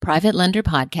Private Lender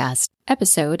Podcast,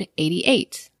 Episode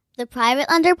 88. The Private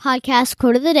Lender Podcast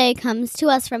quote of the day comes to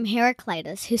us from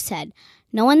Heraclitus, who said,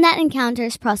 "No one that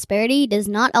encounters prosperity does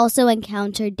not also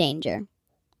encounter danger."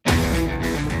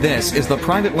 This is the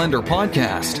Private Lender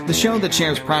Podcast, the show that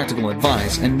shares practical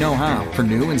advice and know-how for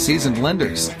new and seasoned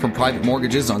lenders, from private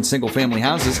mortgages on single-family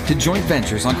houses to joint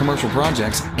ventures on commercial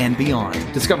projects and beyond.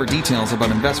 Discover details about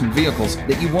investment vehicles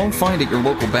that you won't find at your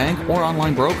local bank or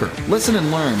online broker. Listen and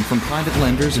learn from private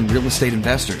lenders and real estate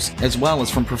investors, as well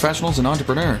as from professionals and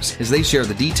entrepreneurs, as they share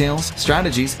the details,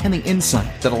 strategies, and the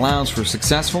insight that allows for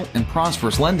successful and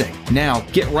prosperous lending. Now,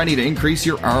 get ready to increase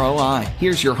your ROI.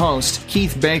 Here's your host,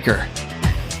 Keith Baker.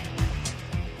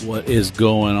 What is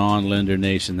going on, Lender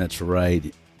Nation? That's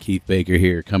right. Keith Baker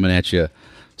here, coming at you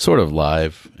sort of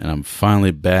live, and I'm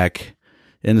finally back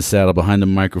in the saddle behind the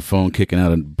microphone, kicking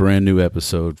out a brand new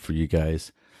episode for you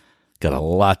guys. Got a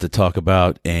lot to talk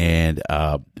about, and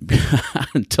I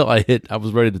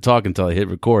was ready to talk until I hit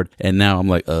record, and now I'm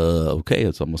like, okay,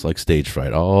 it's almost like stage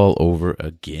fright all over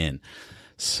again.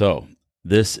 So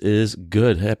this is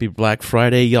good. Happy Black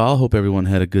Friday, y'all. Hope everyone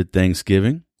had a good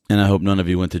Thanksgiving. And I hope none of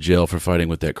you went to jail for fighting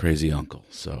with that crazy uncle.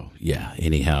 So, yeah,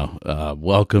 anyhow,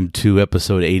 welcome to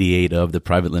episode 88 of the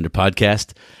Private Lender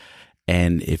Podcast.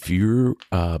 And if you're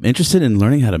interested in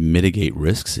learning how to mitigate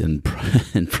risks in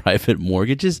private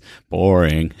mortgages,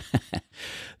 boring,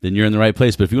 then you're in the right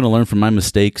place. But if you want to learn from my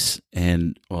mistakes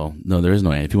and, well, no, there is no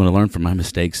way. If you want to learn from my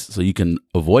mistakes so you can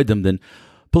avoid them, then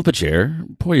pull up a chair,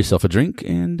 pour yourself a drink,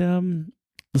 and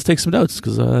let's take some notes,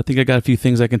 because I think I got a few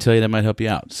things I can tell you that might help you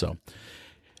out. So,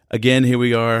 again, here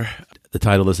we are. The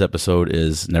title of this episode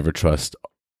is Never Trust,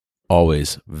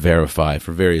 Always Verify,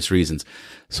 for various reasons.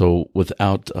 So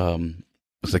without,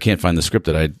 because I can't find the script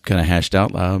that I kind of hashed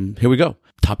out, here we go.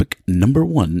 Topic number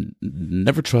 1,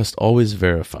 Never Trust, Always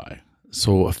Verify.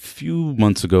 So a few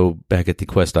months ago, back at the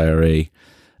Quest IRA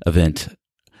event,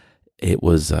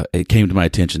 it came to my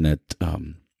attention that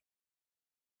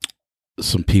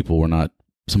some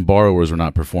borrowers were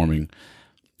not performing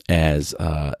as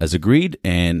agreed,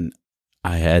 and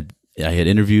I had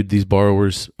interviewed these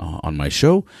borrowers on my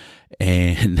show,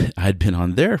 and I had been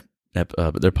on their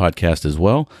podcast as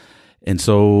well, and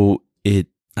so it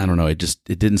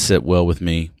didn't sit well with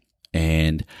me,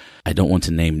 and I don't want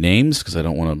to name names because I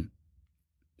don't want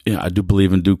to. I do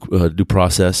believe in due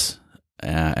process,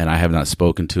 and I have not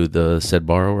spoken to the said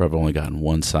borrower. I've only gotten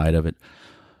one side of it,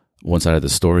 one side of the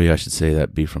story, I should say.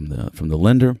 That be from the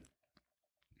lender.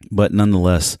 But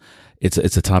nonetheless, it's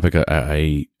a topic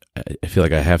I feel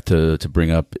like I have to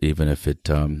bring up, even if it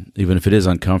is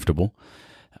uncomfortable.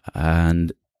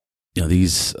 And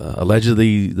these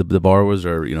allegedly the borrowers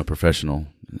are professional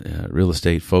real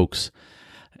estate folks,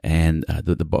 and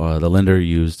the lender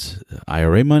used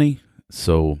IRA money.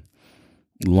 So,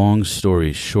 long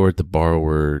story short,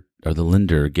 the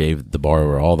lender gave the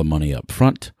borrower all the money up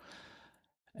front,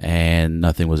 and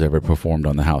nothing was ever performed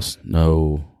on the house.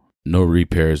 No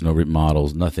repairs, no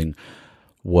remodels, nothing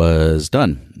was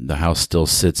done. The house still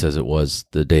sits as it was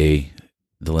the day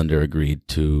the lender agreed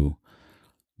to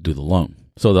do the loan.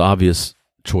 So the obvious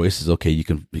choice is, okay, you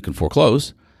can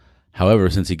foreclose. However,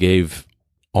 since he gave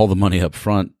all the money up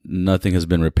front, nothing has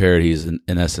been repaired. He's in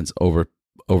essence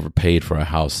overpaid for a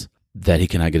house that he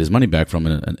cannot get his money back from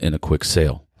in a quick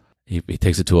sale. He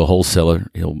takes it to a wholesaler.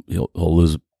 He'll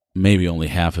lose maybe only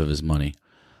half of his money,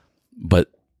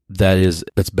 but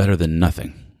that's better than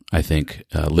nothing. I think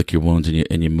lick your wounds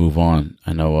and you move on.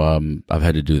 I know I've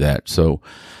had to do that. So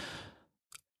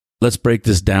let's break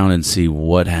this down and see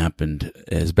what happened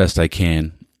as best I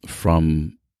can,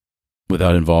 from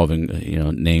without involving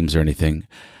names or anything.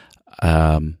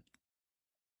 Why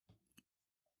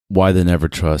the Never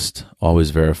Trust,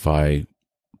 Always Verify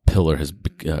pillar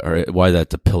or why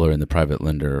that's a pillar in the Private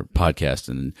Lender Podcast,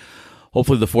 and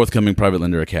hopefully the forthcoming Private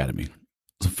Lender Academy.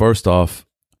 So first off,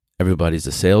 everybody's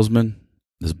a salesman.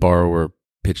 This borrower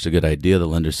pitched a good idea. The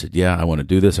lender said, yeah, I want to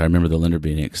do this. I remember the lender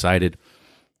being excited.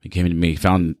 He came to me,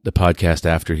 found the podcast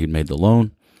after he'd made the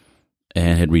loan,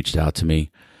 and had reached out to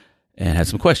me and had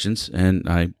some questions. And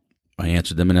I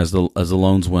answered them. And as the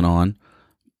loans went on,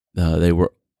 they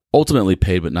were ultimately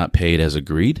paid, but not paid as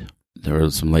agreed. There were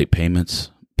some late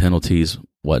payments, penalties,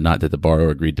 whatnot, that the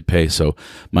borrower agreed to pay. So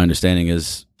my understanding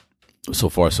is, so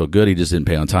far so good. He just didn't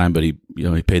pay on time, but he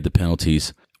paid the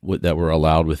penalties that were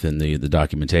allowed within the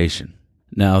documentation.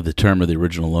 Now, the term of the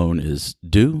original loan is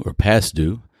due or past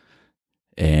due,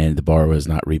 and the borrower has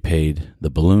not repaid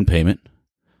the balloon payment,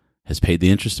 has paid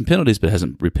the interest and penalties, but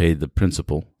hasn't repaid the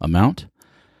principal amount.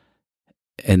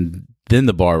 And then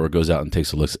the borrower goes out and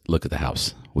takes a look at the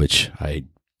house, which I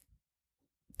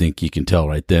think you can tell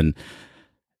right then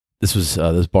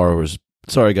this borrower's,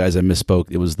 sorry guys, I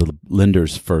misspoke. It was the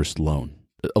lender's first loan.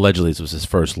 Allegedly, this was his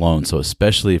first loan. So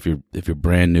especially if you're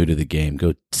brand new to the game,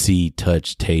 go see,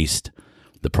 touch, taste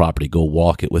the property. Go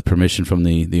walk it with permission from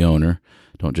the owner.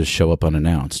 Don't just show up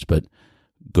unannounced, but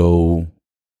go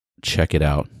check it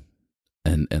out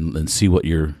and see what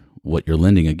you're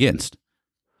lending against.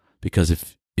 Because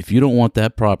if you don't want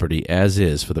that property as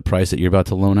is for the price that you're about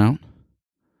to loan out,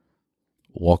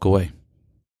 walk away.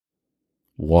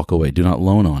 Walk away. Do not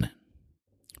loan on it,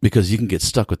 because you can get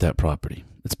stuck with that property.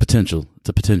 It's potential. It's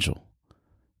a potential.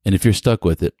 And if you're stuck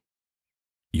with it,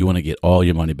 you want to get all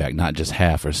your money back, not just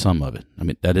half or some of it. I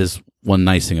mean, that is one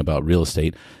nice thing about real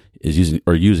estate, is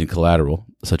using collateral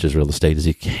such as real estate, is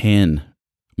you can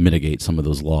mitigate some of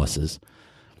those losses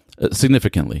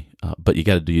significantly. But you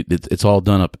got to do it's all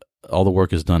done up. All the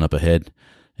work is done up ahead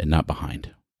and not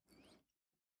behind.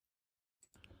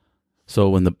 So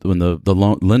when the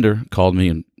loan lender called me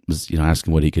and was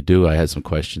asking what he could do, I had some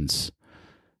questions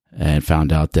and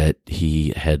found out that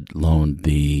he had loaned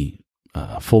the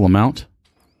full amount,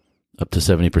 up to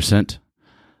 70%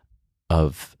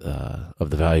 of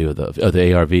the value of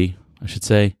the ARV, I should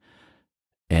say,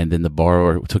 and then the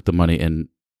borrower took the money and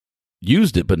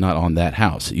used it, but not on that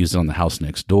house. It used it on the house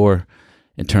next door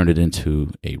and turned it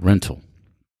into a rental.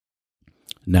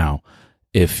 Now,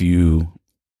 if you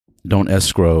don't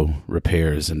escrow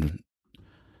repairs and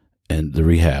the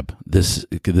rehab, this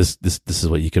is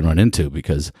what you can run into,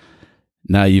 because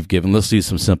now you've given, let's do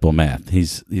some simple math.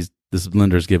 This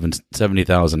lender's given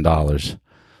 $70,000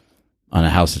 on a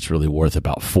house that's really worth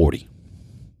about 40.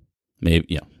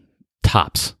 Maybe,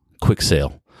 tops, quick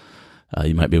sale.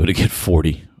 You might be able to get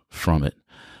 40 from it.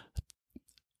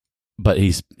 But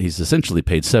he's essentially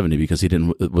paid 70 because he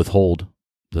didn't withhold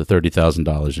the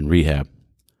 $30,000 in rehab.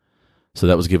 So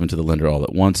that was given to the lender all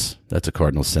at once. That's a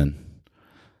cardinal sin.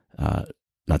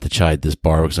 Not to chide this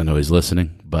borrower because I know he's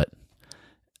listening, but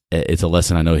it's a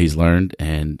lesson I know he's learned,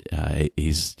 and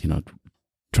he's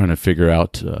trying to figure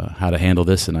out how to handle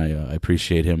this. And I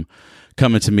appreciate him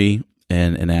coming to me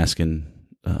and asking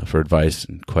for advice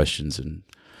and questions and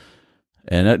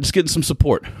just getting some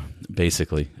support,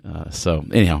 basically. So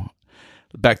anyhow,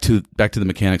 back to the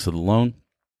mechanics of the loan.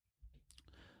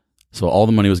 So all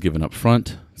the money was given up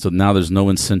front. So now there's no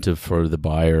incentive for the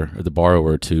buyer or the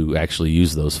borrower to actually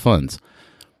use those funds.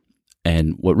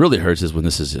 And what really hurts is when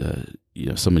this is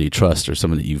somebody you trust or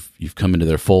someone that you've come into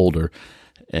their fold, or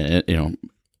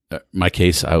my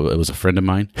case, it was a friend of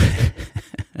mine.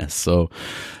 So,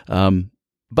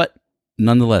 but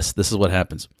nonetheless, this is what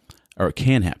happens, or it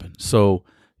can happen. So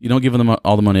you don't give them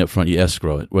all the money up front. You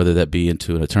escrow it, whether that be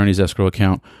into an attorney's escrow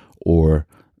account or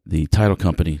the title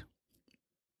company.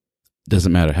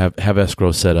 Doesn't matter. Have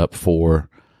escrow set up for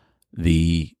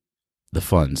the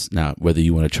funds. Now, whether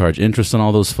you want to charge interest on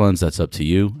all those funds, that's up to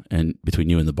you and between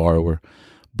you and the borrower.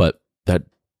 But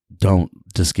don't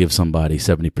just give somebody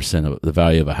 70% of the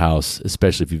value of a house,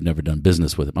 especially if you've never done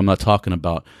business with them. I'm not talking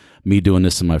about me doing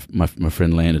this to my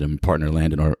friend Landon and my partner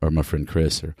Landon or my friend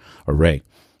Chris or Ray.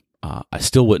 I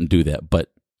still wouldn't do that,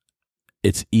 but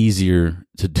it's easier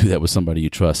to do that with somebody you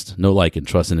trust, know, like, and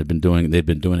trust, and they've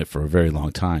been doing it for a very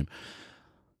long time.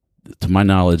 To my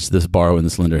knowledge, this borrower and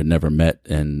this lender had never met,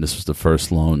 and this was the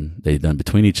first loan they'd done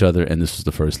between each other, and this was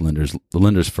the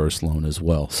lender's first loan as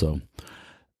well. So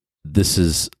this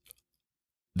is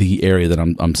the area that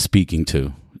I'm speaking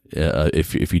to.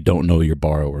 If you don't know your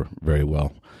borrower very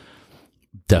well,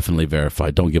 definitely verify.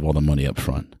 Don't give all the money up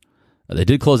front. They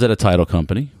did close at a title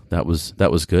company. That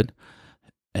was good.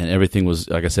 And everything was,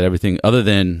 like I said, everything other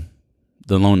than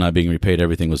the loan not being repaid,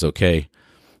 everything was okay.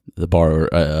 The borrower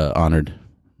honored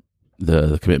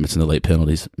the commitments and the late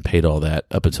penalties, and paid all that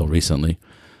up until recently.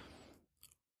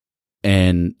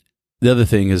 And the other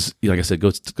thing is, like I said,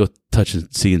 go touch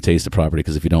and see and taste the property,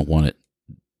 because if you don't want it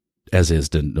as is,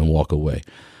 then walk away.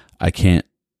 I can't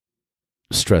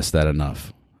stress that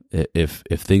enough. If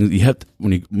things you have to,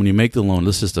 when you make the loan,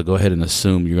 let's just go ahead and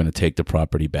assume you're going to take the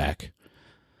property back.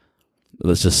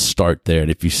 Let's just start there.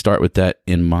 And if you start with that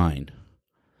in mind,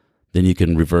 then you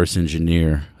can reverse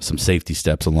engineer some safety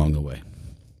steps along the way.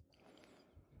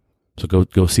 So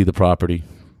go see the property.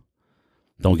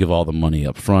 Don't give all the money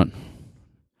up front.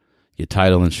 Get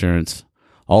title insurance,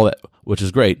 all that, which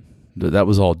is great. That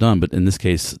was all done, but in this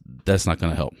case, that's not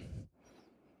going to help.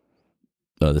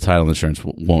 The title insurance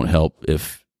won't help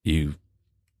if you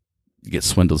get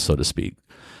swindled, so to speak.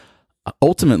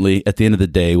 Ultimately, at the end of the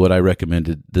day, what I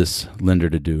recommended this lender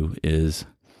to do is,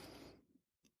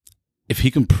 if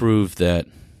he can prove that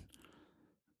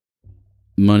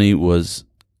money was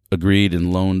agreed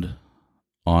and loaned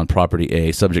on property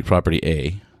A, subject property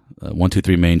A,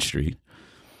 123 Main Street,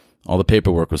 all the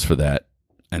paperwork was for that,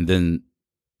 and then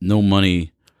no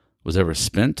money was ever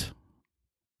spent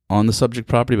on the subject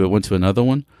property, but went to another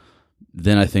one,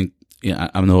 then I think,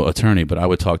 I'm no attorney, but I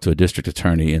would talk to a district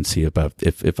attorney and see if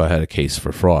I had a case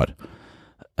for fraud.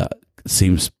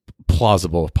 Seems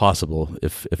plausible, possible,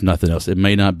 if nothing else. It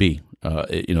may not be.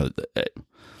 I'm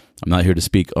not here to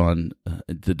speak on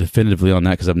definitively on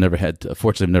that because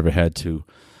fortunately, I've never had to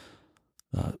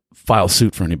file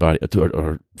suit for anybody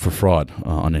or for fraud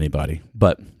on anybody.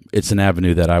 But it's an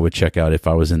avenue that I would check out if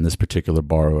I was in this particular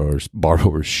borrower's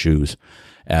shoes.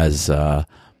 As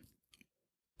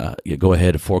you go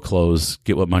ahead and foreclose,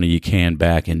 get what money you can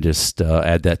back, and just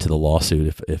add that to the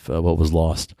lawsuit if what was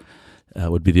lost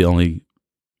would be the only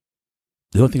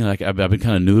thing. I've been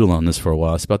kind of noodling on this for a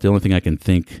while. It's about the only thing I can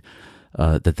think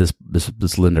that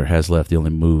this lender has left. The only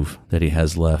move that he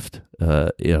has left.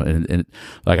 And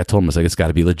like I told him, it's got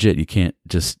to be legit. You can't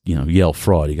just yell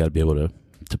fraud. You got to be able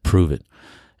to prove it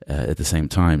at the same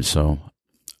time. So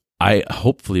I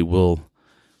hopefully will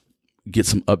get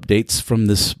some updates from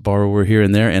this borrower here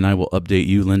and there, and I will update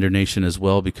you, Lender Nation, as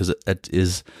well, because that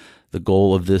is the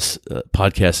goal of this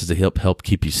podcast, is to help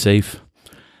keep you safe.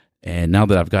 And now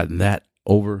that I've gotten that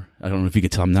over, I don't know if you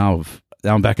can tell, now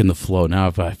I'm back in the flow.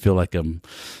 Now I feel like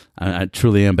I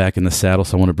truly am back in the saddle.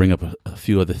 So I want to bring up a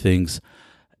few other things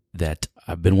that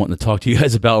I've been wanting to talk to you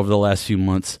guys about over the last few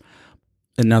months.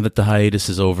 And now that the hiatus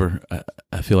is over,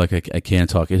 I feel like I can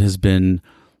talk. It has been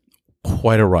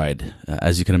quite a ride,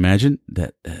 as you can imagine.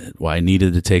 That I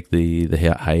needed to take the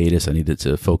hiatus. I needed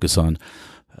to focus on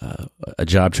a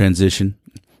job transition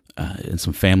and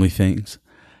some family things,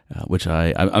 which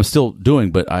I'm still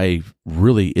doing, but I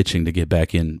really itching to get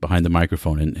back in behind the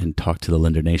microphone and talk to the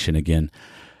Lender Nation again,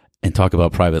 and talk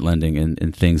about private lending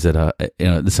and things that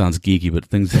this sounds geeky, but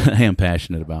things that I am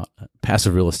passionate about.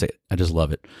 Passive real estate, I just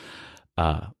love it.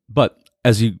 But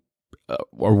as you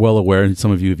are well aware, and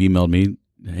some of you have emailed me,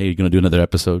 hey, you're going to do another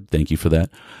episode. Thank you for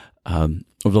that. Over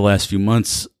the last few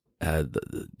months,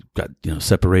 got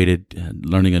separated,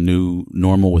 learning a new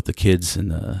normal with the kids and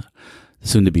the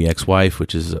soon-to-be ex-wife,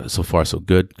 which is so far so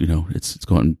good. It's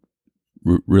going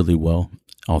really well,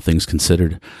 all things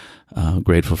considered.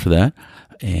 Grateful for that.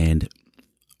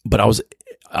 But I was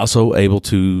also able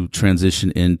to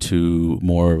transition into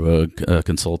more of a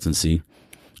consultancy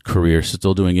career.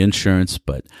 Still doing insurance,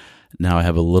 but now I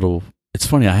have a little. It's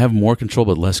funny. I have more control,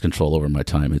 but less control over my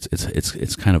time.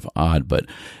 It's kind of odd, but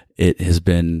it has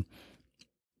been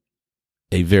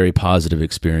a very positive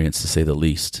experience, to say the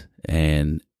least.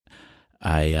 And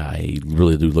I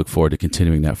really do look forward to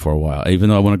continuing that for a while. Even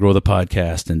though I want to grow the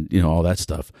podcast and all that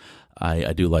stuff, I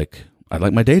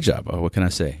like my day job. What can I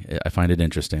say? I find it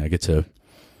interesting. I get to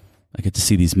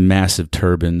see these massive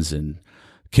turbines and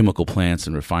chemical plants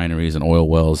and refineries and oil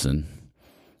wells, and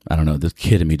I don't know. The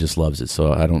kid in me just loves it.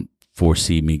 So I don't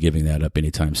foresee me giving that up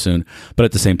anytime soon. But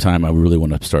at the same time, I really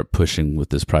want to start pushing with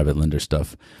this private lender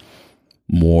stuff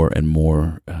more and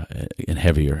more and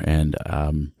heavier. And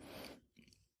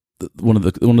one of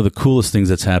the coolest things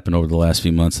that's happened over the last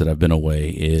few months that I've been away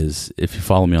is, if you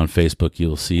follow me on Facebook,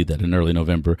 you'll see that in early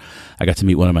November, I got to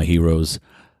meet one of my heroes,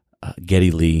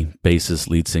 Geddy Lee, bassist,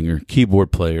 lead singer,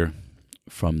 keyboard player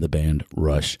from the band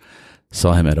Rush.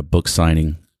 Saw him at a book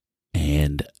signing,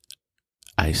 and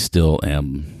I still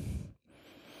am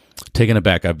taken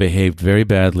aback. I behaved very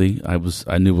badly.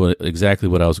 I knew exactly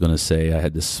what I was going to say. I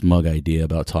had this smug idea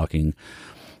about talking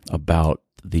about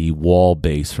the wall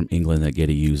bass from England that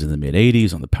Geddy used in the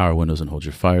mid-'80s on the Power Windows and Hold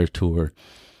Your Fire tour.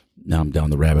 Now I'm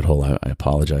down the rabbit hole. I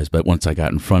apologize. But once I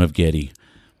got in front of Geddy,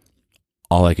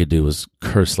 all I could do was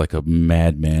curse like a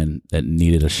madman that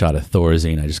needed a shot of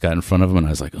Thorazine. I just got in front of him, and I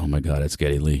was like, oh my God, it's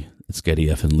Geddy Lee. It's Geddy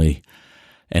effing Lee.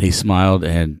 And he smiled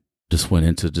and just went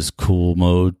into just cool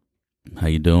mode. How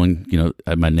you doing? I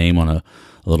had my name on a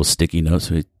little sticky note,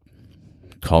 so he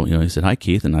called me. He said, hi,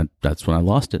 Keith, and that's when I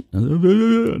lost it.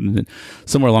 And then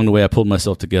somewhere along the way, I pulled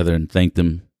myself together and thanked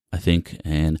him, I think,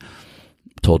 and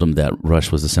told him that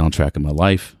Rush was the soundtrack of my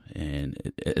life. And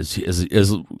as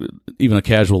even a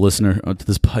casual listener to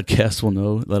this podcast will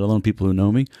know, let alone people who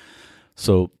know me.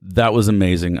 So that was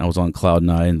amazing. I was on cloud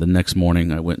nine. The next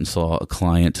morning, I went and saw a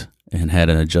client and had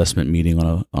an adjustment meeting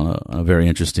on a very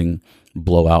interesting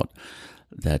blowout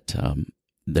that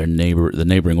the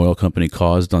neighboring oil company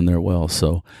caused on their well.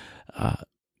 So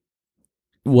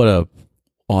what a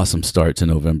awesome start to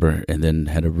November, and then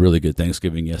had a really good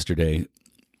Thanksgiving yesterday,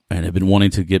 and have been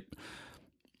wanting to get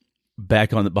back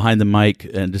behind the mic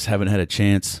and just haven't had a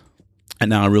chance. And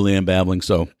now I really am babbling.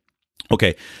 So,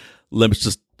 okay, let's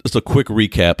just a quick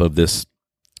recap of this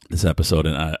episode,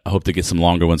 and I hope to get some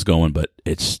longer ones going, but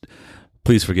it's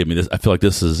please forgive me. I feel like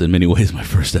this is in many ways my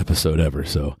first episode ever.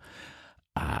 So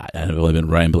I've only been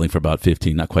rambling for about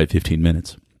not quite 15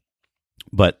 minutes.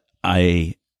 But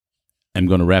I am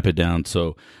going to wrap it down.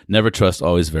 So never trust,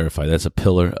 always verify. That's a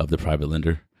pillar of the private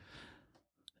lender,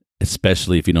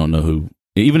 especially if you don't know who.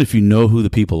 Even if you know who the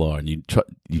people are, and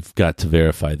you've got to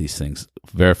verify these things.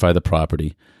 Verify the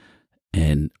property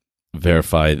and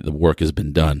verify the work has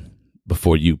been done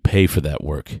before you pay for that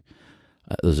work.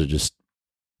 Those are just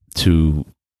two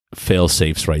fail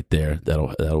safes right there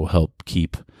that'll help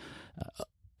keep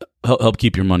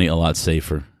your money a lot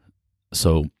safer.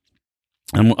 So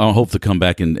I'll hope to come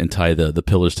back and tie the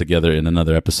pillars together in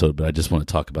another episode, but I just want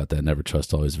to talk about that. Never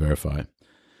trust, always verify.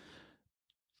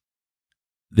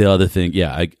 The other thing,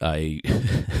 I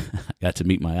got to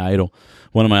meet my idol,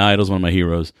 one of my idols, one of my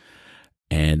heroes,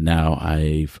 and now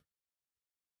I've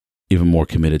even more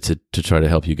committed to try to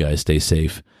help you guys stay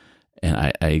safe.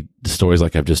 And the stories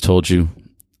like I've just told you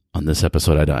on this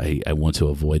episode, I want to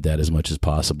avoid that as much as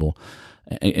possible.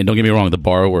 And don't get me wrong, the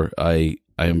borrower, I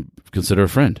consider a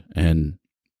friend, and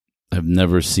I've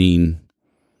never seen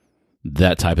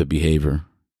that type of behavior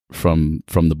from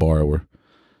the borrower.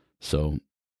 So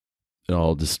it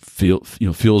all just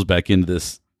fuels back into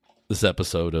this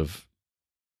episode of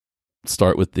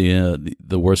start with the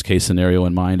worst case scenario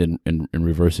in mind and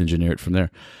reverse engineer it from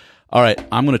there. All right,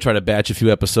 I'm going to try to batch a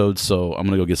few episodes, so I'm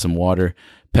going to go get some water,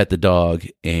 pet the dog,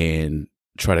 and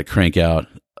try to crank out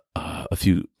a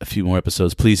few more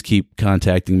episodes. Please keep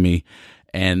contacting me.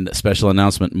 And a special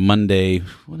announcement Monday.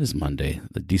 What is Monday?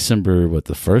 The December,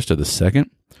 the 1st or the 2nd?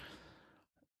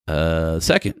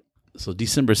 2nd. So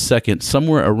December 2nd,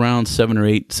 somewhere around 7 or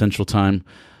 8 Central Time,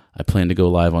 I plan to go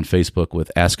live on Facebook with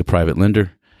Ask a Private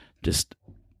Lender. Just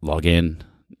log in,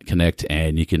 connect,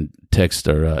 and you can text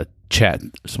or chat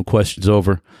some questions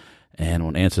over, and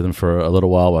we'll answer them for a little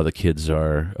while the kids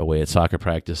are away at soccer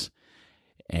practice.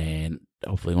 And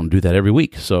hopefully we'll do that every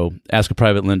week. So Ask a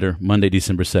Private Lender, Monday,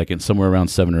 December 2nd, somewhere around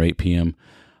 7 or 8 p.m.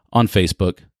 on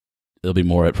Facebook. There'll be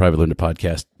more at Private Lender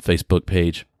Podcast Facebook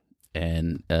page,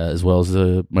 and as well as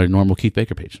my normal Keith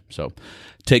Baker page. So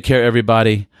take care,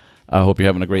 everybody. I hope you're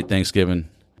having a great Thanksgiving,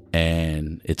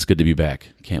 and it's good to be back.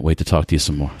 Can't wait to talk to you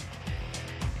some more.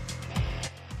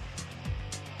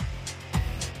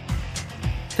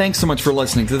 Thanks so much for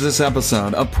listening to this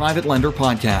episode of Private Lender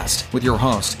Podcast with your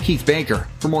host, Keith Baker.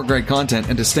 For more great content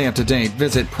and to stay up to date,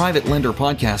 visit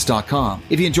privatelenderpodcast.com.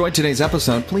 If you enjoyed today's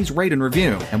episode, please rate and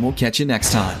review, and we'll catch you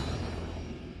next time.